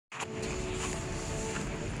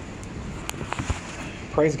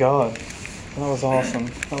Praise God. That was awesome.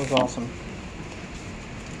 That was awesome.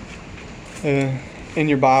 In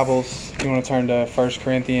your Bibles, you want to turn to 1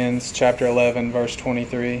 Corinthians chapter 11, verse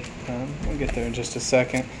 23. We'll get there in just a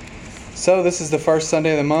second. So this is the first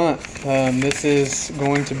Sunday of the month. This is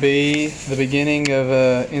going to be the beginning of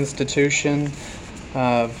an institution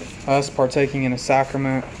of us partaking in a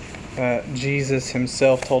sacrament that Jesus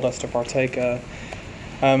himself told us to partake of.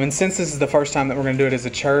 And since this is the first time that we're going to do it as a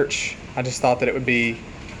church, I just thought that it would be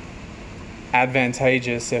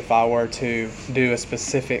advantageous if I were to do a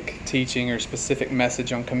specific teaching or specific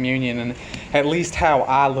message on communion, and at least how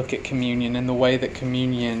I look at communion and the way that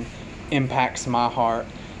communion impacts my heart.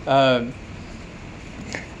 I'm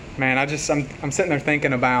sitting there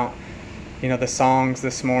thinking about, the songs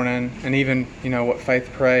this morning, and even, what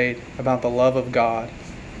Faith prayed about the love of God,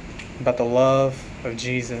 about the love of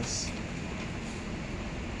Jesus.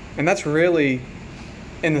 And that's really,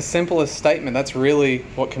 in the simplest statement, that's really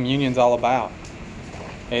what communion's all about.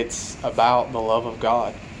 It's about the love of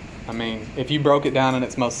God. I mean, if you broke it down in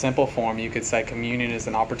its most simple form, you could say communion is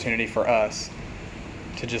an opportunity for us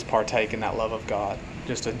to just partake in that love of God.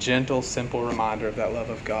 Just a gentle, simple reminder of that love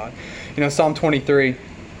of God. Psalm 23,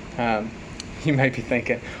 you may be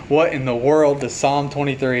thinking, what in the world does Psalm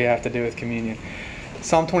 23 have to do with communion?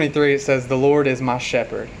 Psalm 23, it says, "The Lord is my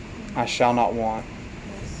shepherd, I shall not want."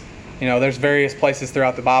 There's various places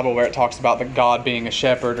throughout the Bible where it talks about the God being a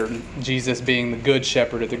shepherd, or Jesus being the good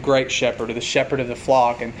shepherd, or the great shepherd, or the shepherd of the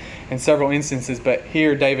flock, and in several instances. But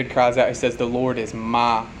here David cries out, he says, "The Lord is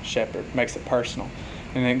my shepherd," makes it personal.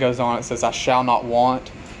 And then it goes on, it says, "I shall not want,"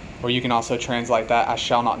 or you can also translate that, "I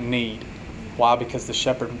shall not need." Why? Because the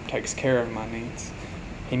shepherd takes care of my needs.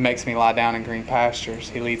 He makes me lie down in green pastures.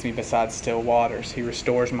 He leads me beside still waters. He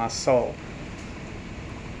restores my soul.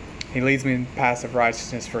 He leads me in paths of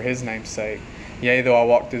righteousness for his name's sake. Yea, though I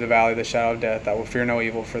walk through the valley of the shadow of death, I will fear no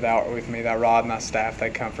evil, for thou art with me. Thy rod and thy staff, they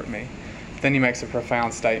comfort me. Then he makes a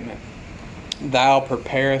profound statement. "Thou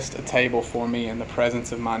preparest a table for me in the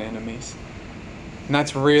presence of mine enemies." And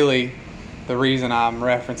that's really the reason I'm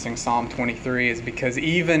referencing Psalm 23, is because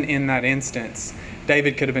even in that instance,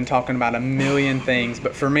 David could have been talking about a million things.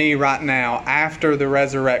 But for me right now, after the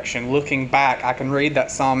resurrection, looking back, I can read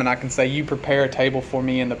that psalm and I can say, "You prepare a table for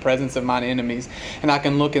me in the presence of mine enemies." And I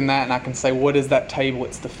can look in that and I can say, what is that table?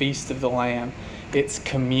 It's the feast of the Lamb. It's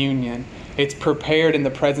communion. It's prepared in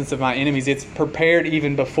the presence of my enemies. It's prepared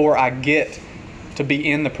even before I get to be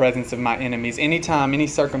in the presence of my enemies. Anytime, any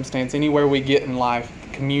circumstance, anywhere we get in life,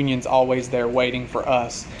 communion's always there waiting for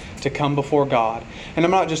us to come before God. And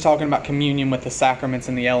I'm not just talking about communion with the sacraments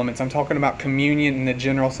and the elements. I'm talking about communion in the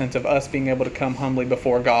general sense of us being able to come humbly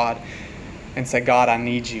before God and say, "God, I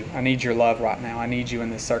need you. I need your love right now. I need you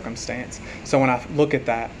in this circumstance." So when I look at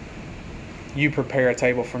that, "You prepare a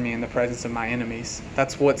table for me in the presence of my enemies."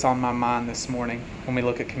 That's what's on my mind this morning when we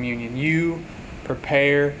look at communion. You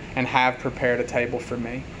prepare and have prepared a table for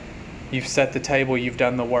me. You've set the table. You've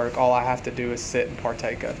done the work. All I have to do is sit and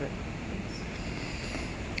partake of it.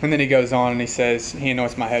 And then he goes on and he says, "He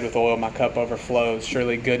anoints my head with oil, my cup overflows.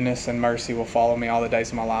 Surely goodness and mercy will follow me all the days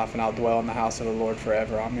of my life, and I'll dwell in the house of the Lord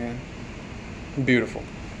forever. Amen." Beautiful.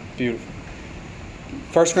 Beautiful.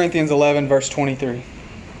 1 Corinthians 11, verse 23.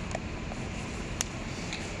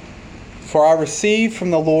 "For I received from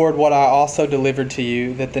the Lord what I also delivered to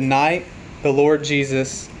you, that the Lord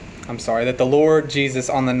Jesus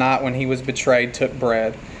on the night when he was betrayed took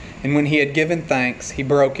bread. And when he had given thanks, he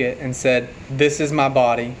broke it and said, 'This is my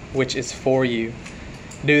body, which is for you.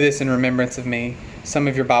 Do this in remembrance of me.' Some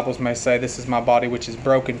of your Bibles may say, 'This is my body, which is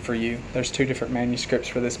broken for you.' There's two different manuscripts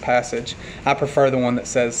for this passage. I prefer the one that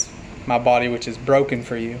says, 'My body, which is broken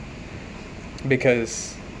for you,'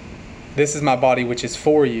 because this is my body, which is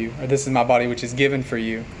for you, or this is my body, which is given for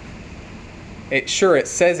you. It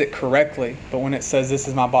says it correctly, but when it says, 'This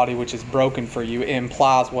is my body, which is broken for you,' it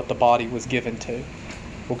implies what the body was given to.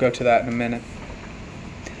 We'll go to that in a minute.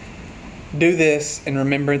 Do this in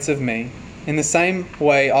remembrance of me. In the same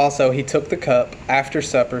way also he took the cup after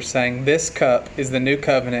supper, saying, 'This cup is the new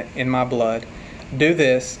covenant in my blood. Do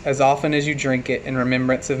this as often as you drink it in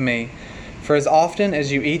remembrance of me. For as often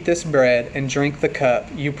as you eat this bread and drink the cup,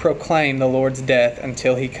 you proclaim the Lord's death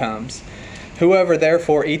until he comes. Whoever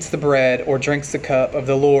therefore eats the bread or drinks the cup of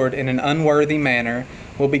the Lord in an unworthy manner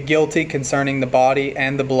will be guilty concerning the body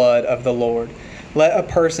and the blood of the Lord. Let a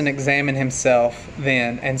person examine himself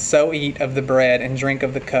then, and so eat of the bread and drink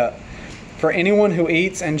of the cup. For anyone who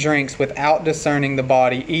eats and drinks without discerning the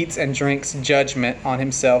body eats and drinks judgment on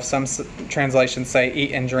himself." Some translations say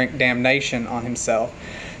eat and drink damnation on himself.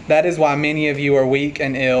 "That is why many of you are weak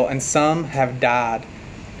and ill, and some have died.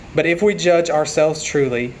 But if we judge ourselves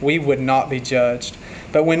truly, we would not be judged.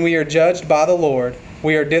 But when we are judged by the Lord,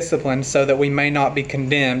 we are disciplined so that we may not be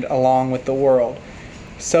condemned along with the world.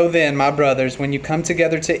 So then, my brothers, when you come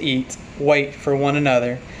together to eat, wait for one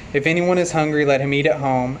another. If anyone is hungry, let him eat at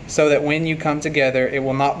home, so that when you come together, it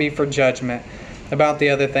will not be for judgment. About the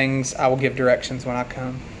other things, I will give directions when I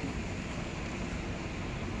come.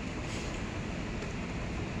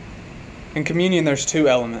 In communion, there's two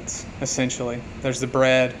elements, essentially. There's the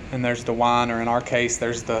bread and there's the wine, or in our case,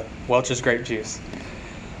 there's the Welch's grape juice.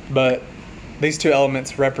 But these two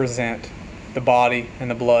elements represent the body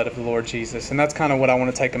and the blood of the Lord Jesus. And that's kind of what I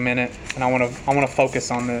want to take a minute, and I want to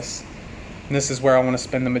focus on this. And this is where I want to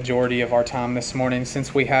spend the majority of our time this morning.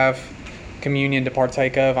 Since we have communion to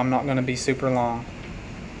partake of, I'm not going to be super long.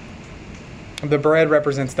 The bread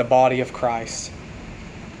represents the body of Christ,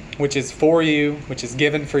 which is for you, which is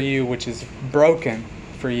given for you, which is broken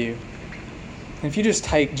for you. And if you just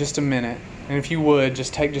take just a minute, and if you would,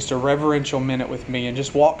 just take just a reverential minute with me and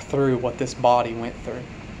just walk through what this body went through.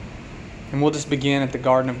 And we'll just begin at the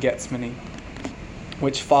Garden of Gethsemane,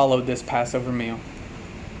 which followed this Passover meal.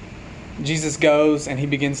 Jesus goes and he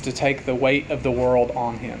begins to take the weight of the world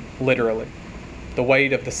on him, literally. The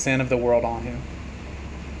weight of the sin of the world on him.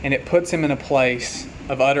 And it puts him in a place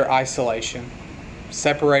of utter isolation,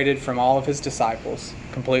 separated from all of his disciples,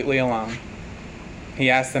 completely alone. He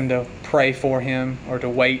asked them to pray for him, or to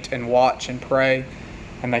wait and watch and pray,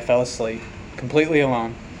 and they fell asleep, completely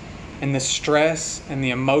alone. And the stress and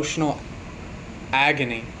the emotional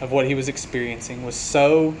agony of what he was experiencing was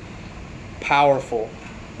so powerful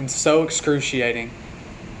and so excruciating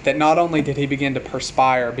that not only did he begin to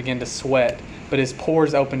perspire, begin to sweat, but his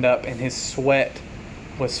pores opened up and his sweat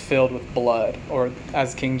was filled with blood. Or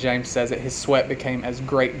as King James says it, his sweat became as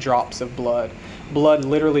great drops of blood. Blood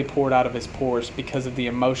literally poured out of his pores because of the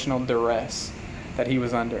emotional duress that he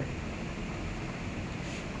was under.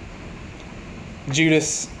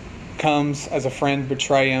 Judas comes as a friend to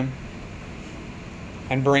betray him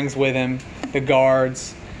and brings with him the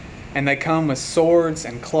guards. And they come with swords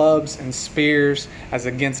and clubs and spears as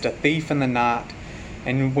against a thief in the night.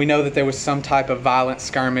 And we know that there was some type of violent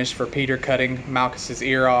skirmish for Peter cutting Malchus's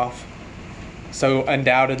ear off. So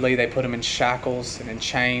undoubtedly they put him in shackles and in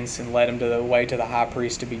chains and led him to the way to the high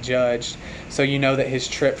priest to be judged. So you know that his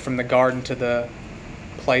trip from the garden to the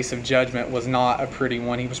place of judgment was not a pretty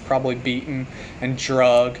one. He was probably beaten and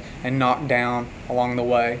drugged and knocked down along the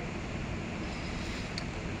way.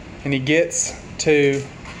 And he gets to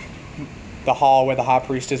the hall where the high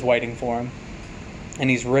priest is waiting for him. And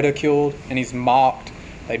he's ridiculed and he's mocked.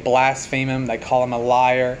 They blaspheme him. They call him a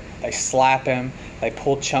liar. They slap him. They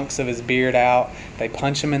pull chunks of his beard out. They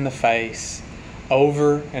punch him in the face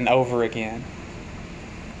over and over again.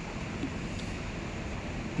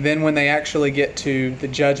 Then when they actually get to the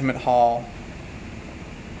judgment hall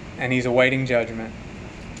and he's awaiting judgment,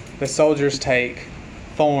 the soldiers take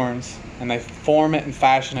thorns and they form it and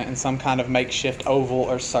fashion it in some kind of makeshift oval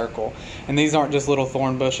or circle. And these aren't just little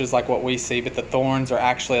thorn bushes like what we see, but the thorns are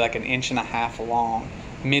actually like 1.5 inches long,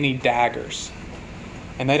 many daggers.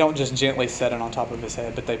 And they don't just gently set it on top of his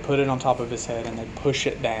head, but they put it on top of his head and they push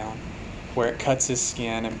it down where it cuts his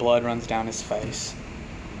skin and blood runs down his face.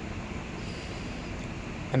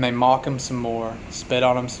 And they mock him some more, spit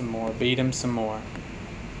on him some more, beat him some more.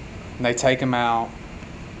 And they take him out,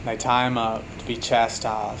 they tie him up to be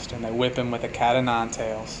chastised, and they whip him with a cat o' nine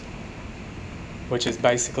tails, which is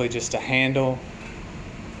basically just a handle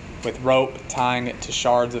with rope tying it to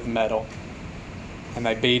shards of metal. And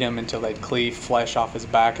they beat him until they cleave flesh off his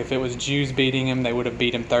back. If it was Jews beating him, they would have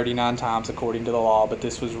beat him 39 times according to the law, but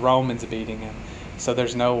this was Romans beating him. So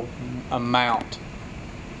there's no amount,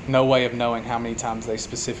 no way of knowing how many times they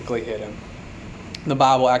specifically hit him. The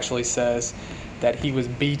Bible actually says that he was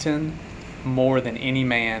beaten more than any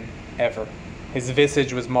man ever. His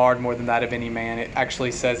visage was marred more than that of any man. It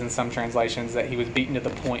actually says in some translations that he was beaten to the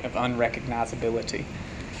point of unrecognizability.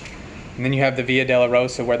 And then you have the Via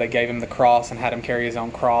Dolorosa where they gave him the cross and had him carry his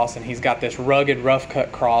own cross, and he's got this rugged,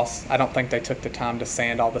 rough-cut cross. I don't think they took the time to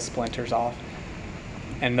sand all the splinters off.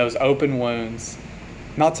 And those open wounds,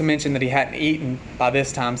 not to mention that he hadn't eaten by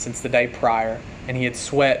this time since the day prior, and he had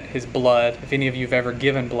sweat his blood. If any of you have ever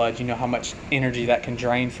given blood, you know how much energy that can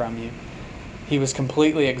drain from you. He was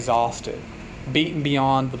completely exhausted, beaten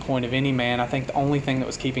beyond the point of any man. I think the only thing that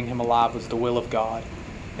was keeping him alive was the will of God.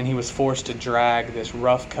 And he was forced to drag this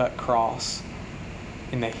rough-cut cross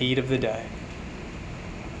in the heat of the day,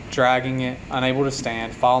 dragging it, unable to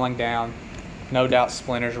stand, falling down, no doubt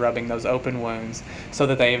splinters rubbing those open wounds, so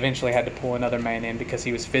that they eventually had to pull another man in because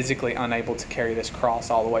he was physically unable to carry this cross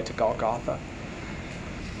all the way to Golgotha.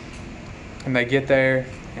 And they get there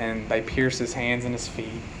and they pierce his hands and his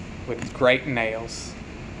feet with great nails,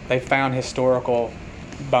 They found historical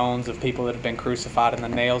bones of people that have been crucified, and the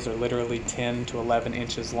nails are literally 10 to 11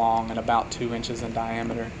 inches long and about 2 inches in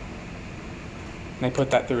diameter. And they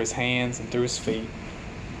put that through his hands and through his feet.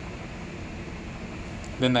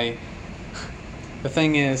 Then the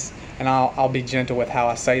thing is, and I'll be gentle with how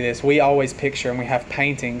I say this, we always picture, and we have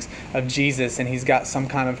paintings of Jesus, and he's got some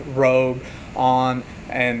kind of robe on,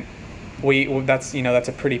 and that's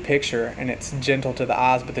a pretty picture, and it's gentle to the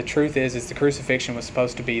eyes. But the truth is the crucifixion was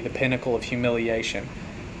supposed to be the pinnacle of humiliation.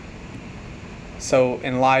 So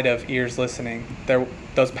in light of ears listening,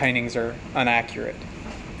 those paintings are inaccurate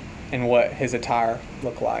in what his attire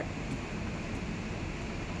looked like.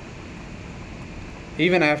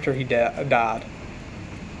 Even after he died,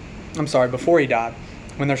 before he died,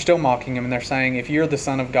 when they're still mocking him and they're saying, if you're the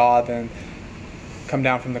Son of God, then come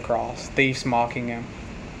down from the cross. Thieves mocking him.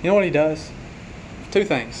 You know what he does? 2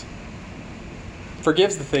 things.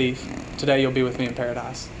 Forgives the thief. Today you'll be with me in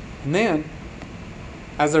paradise. And then,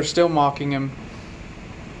 as they're still mocking him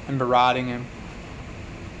and berating him,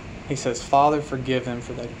 he says, Father, forgive them,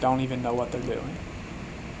 for they don't even know what they're doing.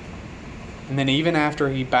 And then even after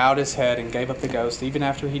he bowed his head and gave up the ghost, even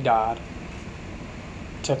after he died,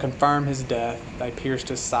 to confirm his death, they pierced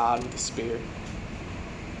his side with a spear.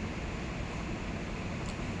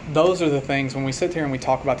 Those are the things, when we sit here and we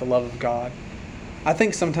talk about the love of God, I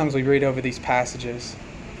think sometimes we read over these passages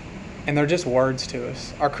and they're just words to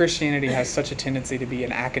us. Our Christianity has such a tendency to be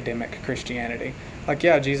an academic Christianity. Like,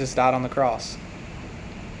 yeah, Jesus died on the cross.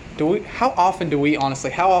 How often do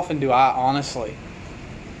I honestly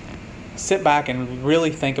sit back and really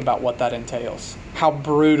think about what that entails? How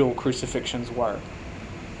brutal crucifixions were.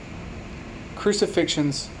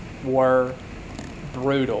 Crucifixions were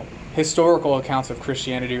brutal. Historical accounts of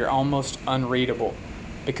Christianity are almost unreadable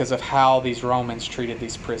because of how these Romans treated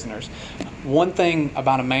these prisoners. One thing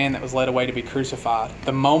about a man that was led away to be crucified,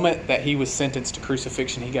 the moment that he was sentenced to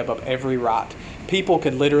crucifixion, he gave up every right. People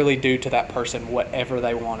could literally do to that person whatever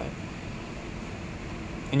they wanted.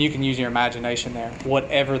 And you can use your imagination there.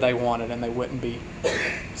 Whatever they wanted, and they wouldn't be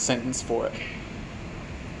sentenced for it.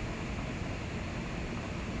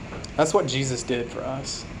 That's what Jesus did for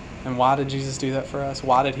us. And why did Jesus do that for us?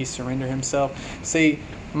 Why did he surrender himself? See,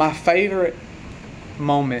 my favorite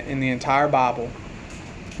moment in the entire Bible,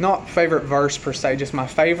 not favorite verse per se, just my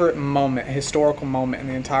favorite moment, historical moment in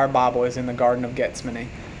the entire Bible, is in the Garden of Gethsemane.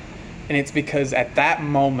 And it's because at that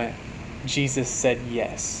moment, Jesus said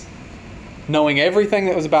yes. Knowing everything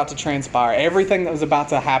that was about to transpire, everything that was about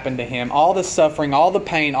to happen to him, all the suffering, all the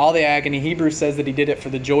pain, all the agony, Hebrews says that he did it for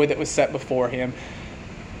the joy that was set before him.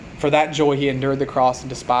 For that joy he endured the cross and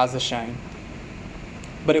despised the shame.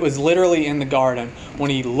 But it was literally in the garden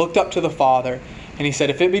when he looked up to the Father and he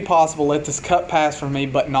said, if it be possible, let this cup pass from me,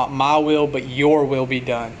 but not my will, but your will be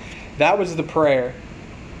done. That was the prayer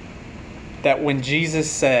that when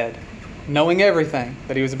Jesus said, knowing everything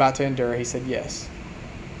that he was about to endure, he said yes.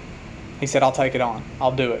 He said, I'll take it on.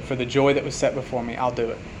 I'll do it. For the joy that was set before me, I'll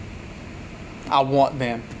do it. I want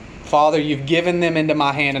them. Father, you've given them into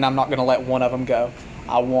my hand, and I'm not going to let one of them go.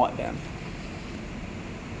 I want them.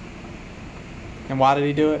 And why did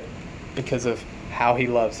he do it? Because of how he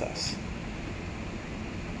loves us.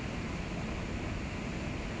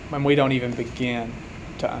 When we don't even begin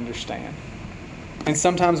to understand. And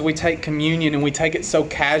sometimes we take communion and we take it so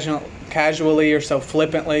casually or so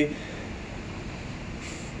flippantly.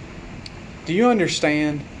 Do you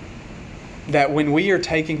understand that when we are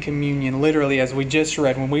taking communion, literally, as we just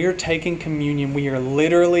read, when we are taking communion, we are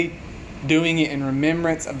literally doing it in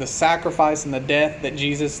remembrance of the sacrifice and the death that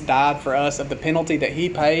Jesus died for us, of the penalty that he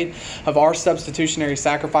paid, of our substitutionary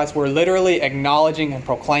sacrifice. We're literally acknowledging and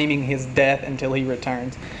proclaiming his death until he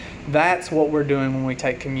returns. That's what we're doing when we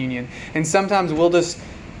take communion. And sometimes we'll just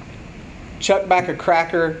chuck back a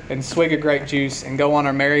cracker and swig a grape juice and go on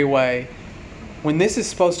our merry way, when this is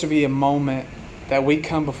supposed to be a moment that we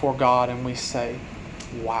come before God and we say,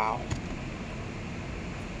 wow,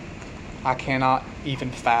 I cannot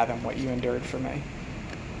even fathom what you endured for me.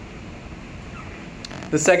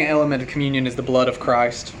 The second element of communion is the blood of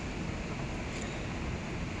Christ.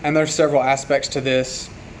 And there's several aspects to this,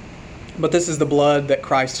 but this is the blood that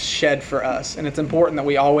Christ shed for us. And it's important that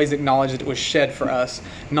we always acknowledge that it was shed for us,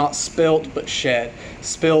 not spilt, but shed.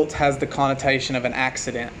 Spilt has the connotation of an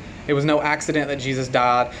accident. It was no accident that Jesus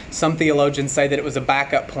died. Some theologians say that it was a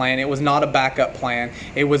backup plan. It was not a backup plan.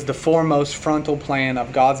 It was the foremost frontal plan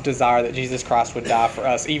of God's desire that Jesus Christ would die for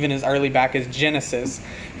us. Even as early back as Genesis,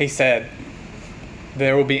 he said,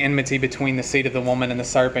 there will be enmity between the seed of the woman and the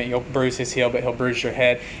serpent. You'll bruise his heel, but he'll bruise your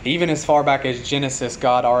head. Even as far back as Genesis,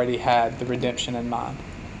 God already had the redemption in mind.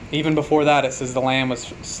 Even before that, it says the Lamb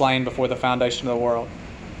was slain before the foundation of the world.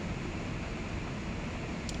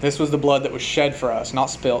 This was the blood that was shed for us, not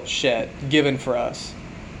spilt, shed, given for us.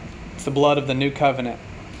 It's the blood of the new covenant.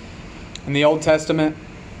 In the Old Testament,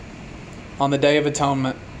 on the Day of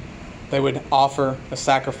Atonement, they would offer a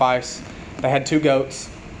sacrifice. They had 2 goats.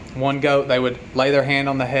 One goat, they would lay their hand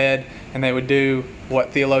on the head, and they would do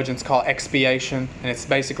what theologians call expiation, and it's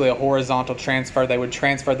basically a horizontal transfer. They would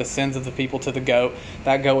transfer the sins of the people to the goat.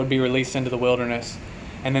 That goat would be released into the wilderness,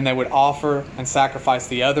 and then they would offer and sacrifice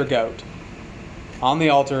the other goat on the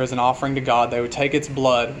altar as an offering to God. They would take its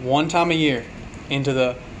blood one time a year into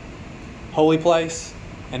the holy place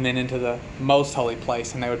and then into the most holy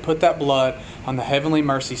place, and they would put that blood on the heavenly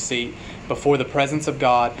mercy seat before the presence of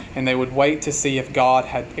God, and they would wait to see if God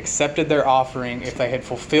had accepted their offering, if they had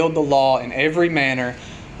fulfilled the law in every manner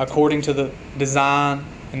according to the design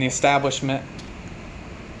and the establishment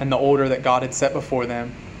and the order that God had set before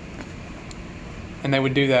them. And they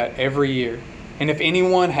would do that every year. And if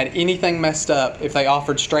anyone had anything messed up, if they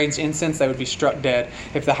offered strange incense, they would be struck dead.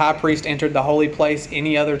 If the high priest entered the holy place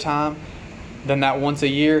any other time than that once a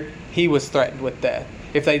year, he was threatened with death.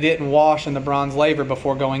 If they didn't wash in the bronze laver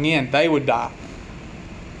before going in, they would die.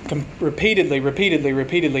 Repeatedly,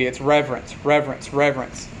 it's reverence, reverence,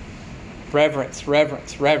 reverence, reverence,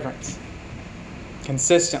 reverence, reverence.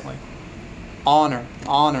 Consistently. Honor,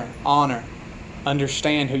 honor, honor.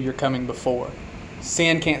 Understand who you're coming before.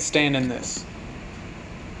 Sin can't stand in this.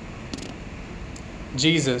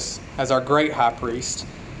 Jesus, as our great high priest,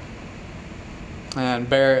 and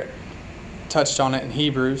Barrett touched on it in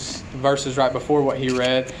Hebrews, the verses right before what he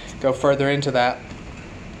read go further into that.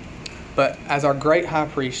 But as our great high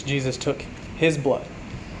priest, Jesus took his blood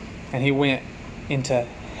and he went into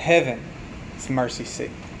heaven's mercy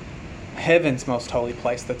seat, heaven's most holy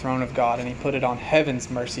place, the throne of God, and he put it on heaven's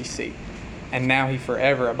mercy seat. And now he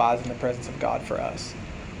forever abides in the presence of God for us.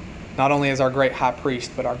 Not only as our great high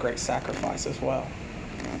priest, but our great sacrifice as well.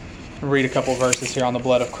 We'll read a couple verses here on the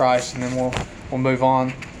blood of Christ, and then we'll move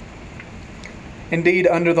on. Indeed,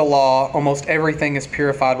 under the law, almost everything is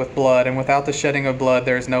purified with blood, and without the shedding of blood,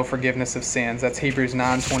 there is no forgiveness of sins. That's Hebrews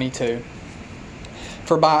 9:22.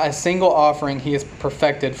 For by a single offering he has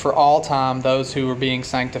perfected for all time those who are being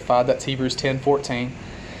sanctified. That's Hebrews 10:14.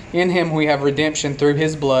 In him we have redemption through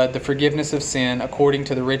his blood, the forgiveness of sin, according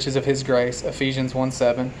to the riches of his grace. Ephesians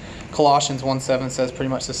 1:7. Colossians 1:7 says pretty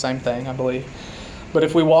much the same thing, I believe. But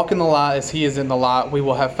if we walk in the light as he is in the light, we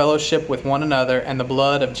will have fellowship with one another, and the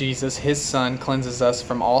blood of Jesus, his Son, cleanses us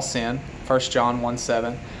from all sin. 1 John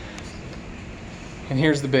 1:7. And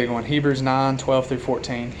here's the big one, Hebrews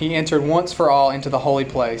 9:12-14. He entered once for all into the holy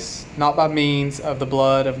place, not by means of the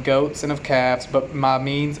blood of goats and of calves, but by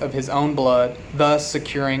means of his own blood, thus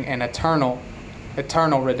securing an eternal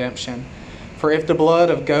redemption. For if the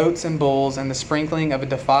blood of goats and bulls and the sprinkling of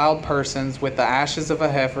defiled persons with the ashes of a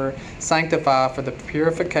heifer sanctify for the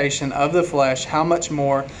purification of the flesh, how much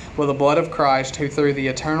more will the blood of Christ, who through the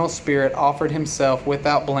eternal Spirit offered himself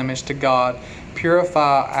without blemish to God,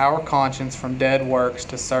 purify our conscience from dead works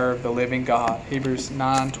to serve the living God. Hebrews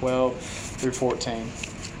 9:12-14.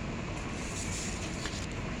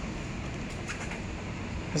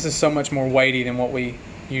 This is so much more weighty than what we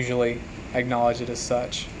usually acknowledge it as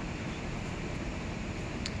such.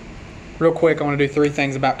 Real quick, I want to do 3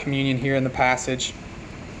 things about communion here in the passage.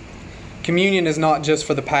 Communion is not just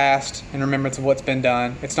for the past in remembrance of what's been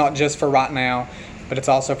done. It's not just for right now, but it's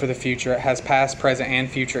also for the future. It has past, present, and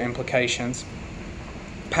future implications.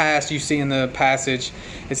 Past, you see in the passage,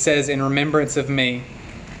 it says, in remembrance of me.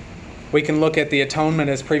 We can look at the atonement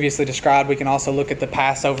as previously described. We can also look at the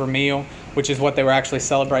Passover meal, which is what they were actually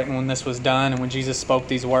celebrating when this was done and when Jesus spoke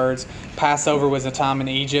these words. Passover was a time in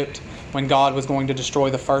Egypt when God was going to destroy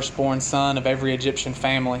the firstborn son of every Egyptian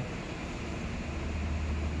family.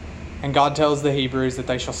 And God tells the Hebrews that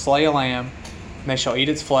they shall slay a lamb, and they shall eat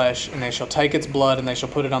its flesh, and they shall take its blood, and they shall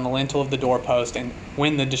put it on the lintel of the doorpost. And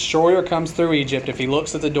when the destroyer comes through Egypt, if he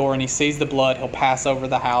looks at the door and he sees the blood, he'll pass over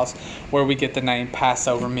the house, where we get the name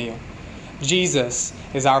Passover meal. Jesus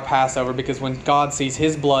is our Passover, because when God sees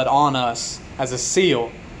his blood on us as a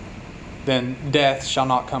seal, then death shall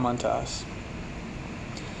not come unto us.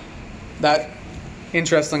 That,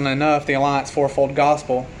 interestingly enough, the Alliance Fourfold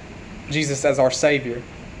Gospel, Jesus as our Savior.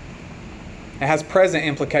 It has present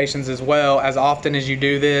implications as well. As often as you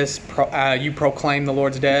do this, you proclaim the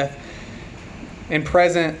Lord's death. In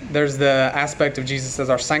present, there's the aspect of Jesus as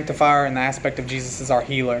our sanctifier and the aspect of Jesus as our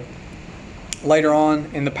healer. Later on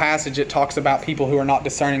in the passage, it talks about people who are not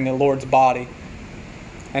discerning the Lord's body.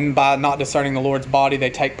 And by not discerning the Lord's body, they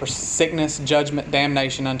take sickness, judgment,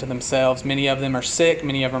 damnation unto themselves. Many of them are sick,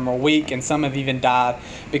 many of them are weak, and some have even died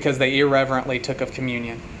because they irreverently took of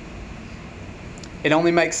communion. It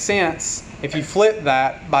only makes sense If you flip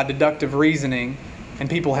that by deductive reasoning, and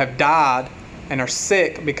people have died and are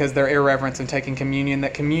sick because they're irreverent in taking communion,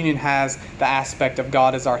 that communion has the aspect of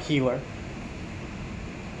God as our healer.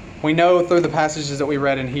 We know through the passages that we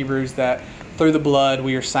read in Hebrews that through the blood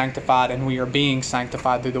we are sanctified, and we are being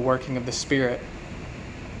sanctified through the working of the Spirit.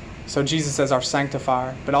 So Jesus as our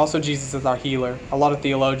sanctifier, but also Jesus as our healer. A lot of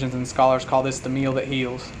theologians and scholars call this the meal that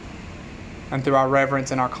heals. And through our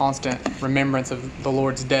reverence and our constant remembrance of the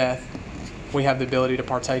Lord's death, we have the ability to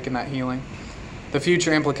partake in that healing. The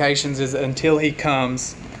future implications is that until He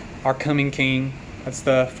comes, our coming King, that's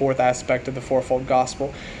the fourth aspect of the fourfold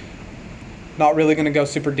gospel. Not really going to go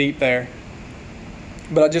super deep there.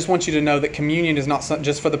 But I just want you to know that communion is not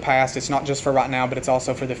just for the past, it's not just for right now, but it's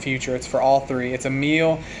also for the future. It's for all three. It's a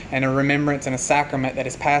meal and a remembrance and a sacrament that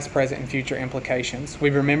is past, present, and future implications. We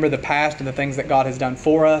remember the past and the things that God has done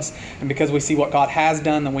for us, and because we see what God has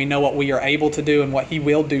done, then we know what we are able to do and what He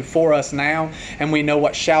will do for us now, and we know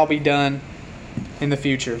what shall be done in the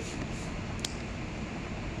future.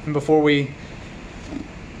 And before we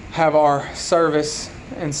have our service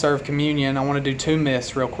and serve communion, I want to do two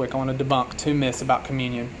myths real quick. I want to debunk two myths about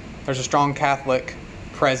communion. There's a strong Catholic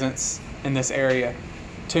presence in this area.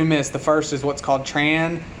 Two myths. The first is what's called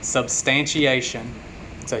transubstantiation.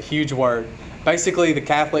 It's a huge word. Basically, the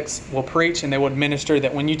Catholics will preach and they will administer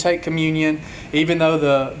that when you take communion, even though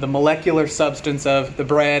the molecular substance of the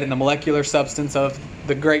bread and the molecular substance of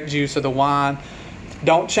the grape juice or the wine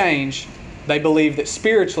don't change, they believe that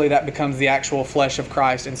spiritually that becomes the actual flesh of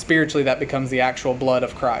Christ, and spiritually that becomes the actual blood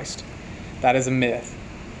of Christ. That is a myth.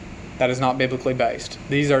 That is not biblically based.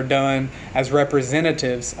 These are done as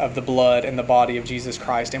representatives of the blood and the body of Jesus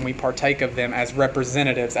Christ, and we partake of them as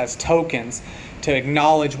representatives, as tokens, to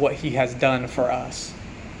acknowledge what He has done for us.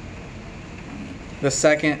 The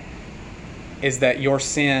second is that your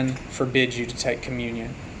sin forbids you to take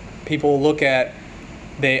communion. People look at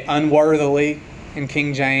the unworthily in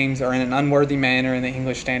King James or in an unworthy manner in the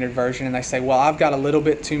English Standard Version, and they say, well, I've got a little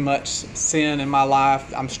bit too much sin in my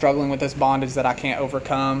life. I'm struggling with this bondage that I can't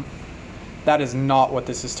overcome. That is not what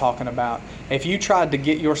this is talking about. If you tried to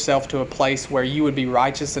get yourself to a place where you would be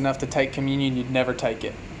righteous enough to take communion, you'd never take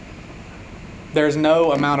it. There's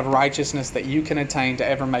no amount of righteousness that you can attain to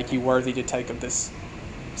ever make you worthy to take of this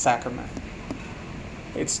sacrament.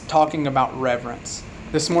 It's talking about reverence.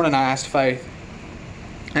 This morning I asked Faith,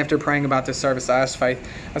 after praying about this service, I asked Faith,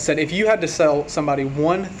 I said, if you had to tell somebody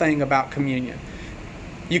one thing about communion,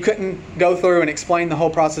 you couldn't go through and explain the whole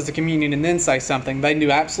process of communion and then say something. They knew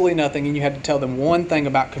absolutely nothing, and you had to tell them one thing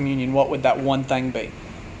about communion. What would that one thing be?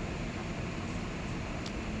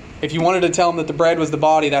 If you wanted to tell them that the bread was the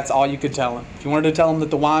body, that's all you could tell them. If you wanted to tell them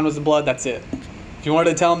that the wine was the blood, that's it. If you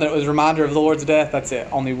wanted to tell them that it was a reminder of the Lord's death, that's it.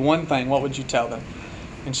 Only one thing. What would you tell them?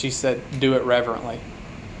 And she said, do it reverently.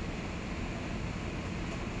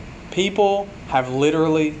 People have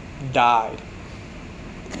literally died.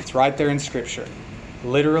 It's right there in Scripture.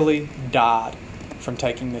 Literally died from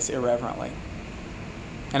taking this irreverently.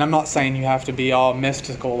 And I'm not saying you have to be all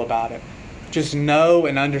mystical about it. Just know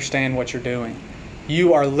and understand what you're doing.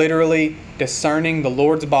 You are literally discerning the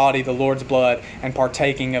Lord's body, the Lord's blood, and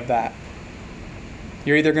partaking of that.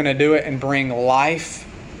 You're either going to do it and bring life,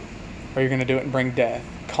 or you're going to do it and bring death.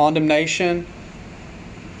 Condemnation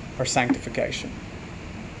or sanctification.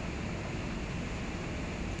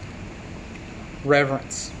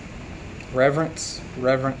 Reverence. Reverence,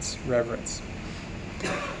 reverence, reverence.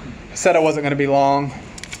 I said I wasn't going to be long.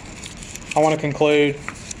 I want to conclude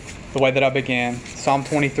the way that I began. Psalm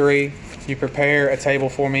 23, you prepare a table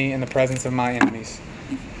for me in the presence of my enemies.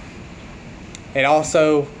 It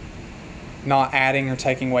also, not adding or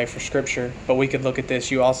taking away from Scripture, but we could look at this.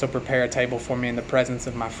 You also prepare a table for me in the presence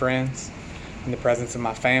of my friends, in the presence of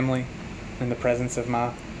my family, in the presence of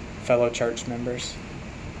my fellow church members.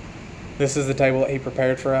 This is the table that He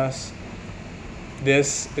prepared for us.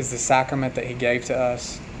 This is the sacrament that He gave to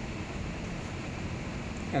us.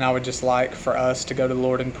 And I would just like for us to go to the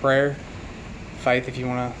Lord in prayer. Faith, if you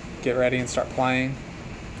want to get ready and start playing.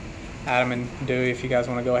 Adam and Dewey, if you guys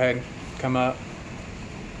want to go ahead and come up.